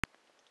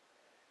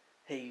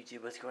Hey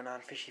YouTube, what's going on?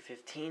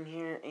 Fishy15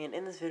 here, and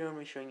in this video I'm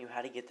going to be showing you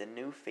how to get the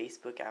new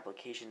Facebook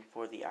application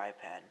for the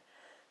iPad.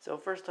 So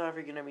first off,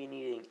 you're going to be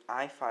needing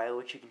iFile,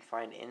 which you can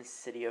find in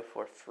Cydia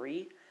for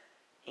free,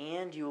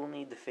 and you will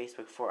need the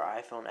Facebook for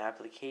iPhone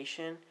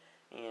application,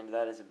 and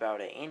that is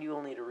about it. And you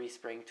will need a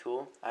respring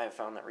tool. I have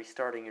found that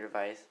restarting your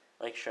device,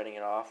 like shutting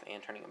it off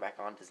and turning it back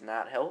on, does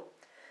not help.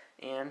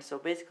 And so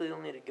basically you'll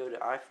need to go to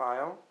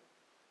iFile.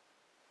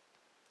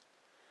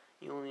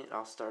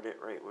 I'll start it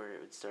right where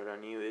it would start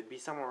on you. It'd be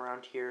somewhere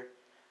around here.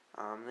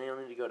 Then you'll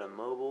need to go to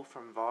Mobile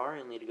from VAR.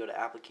 You'll need to go to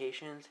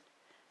Applications.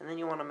 And then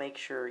you want to make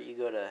sure you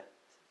go to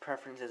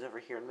Preferences over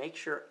here and make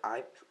sure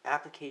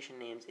Application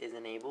Names is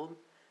enabled.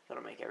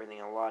 That'll make everything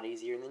a lot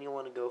easier. And then you'll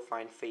want to go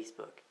find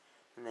Facebook.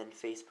 And then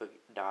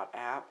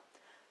Facebook.app.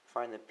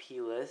 Find the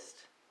plist,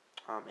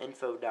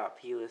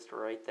 info.plist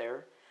right there.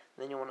 And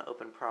then you'll want to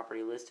open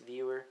Property List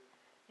Viewer.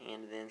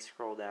 And then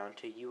scroll down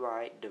to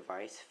UI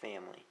Device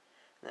Family.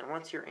 Then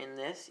once you're in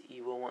this,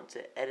 you will want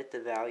to edit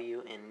the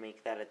value and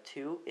make that a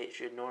 2. It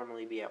should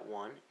normally be at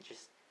 1.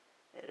 Just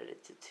edit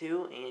it to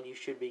 2 and you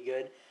should be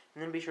good.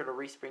 And then be sure to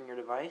respring your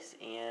device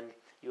and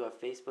you have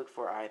Facebook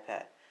for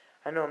iPad.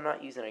 I know I'm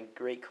not using a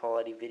great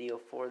quality video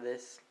for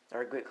this,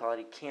 or a great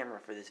quality camera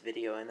for this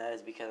video, and that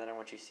is because I don't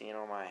want you seeing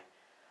all my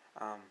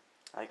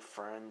like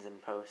friends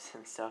and posts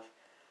and stuff.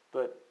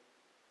 But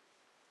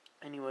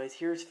anyways,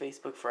 here's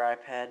Facebook for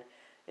iPad.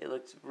 It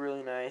looks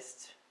really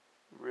nice,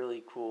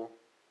 really cool.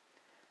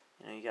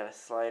 You got a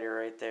slider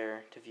right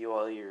there to view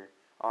all your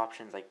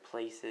options like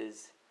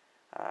places,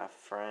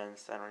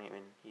 friends. I don't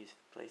even use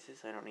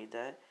places, I don't need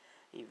that.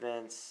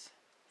 Events,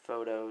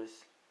 photos,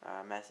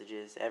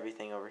 messages,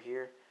 everything over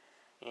here.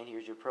 And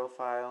here's your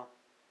profile.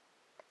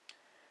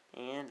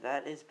 And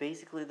that is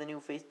basically the new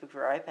Facebook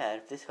for iPad.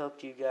 If this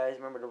helped you guys,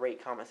 remember to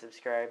rate, comment,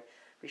 subscribe.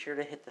 Be sure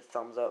to hit the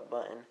thumbs up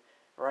button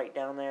right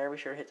down there. Be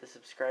sure to hit the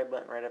subscribe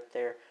button right up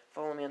there.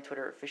 Follow me on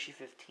Twitter at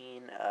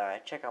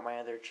Fishy15. Check out my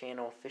other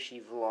channel,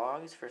 Fishy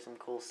Vlogs, for some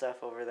cool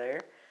stuff over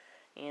there.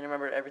 And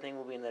remember, everything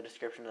will be in the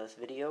description of this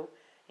video.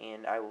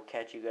 And I will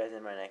catch you guys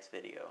in my next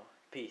video.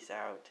 Peace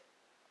out.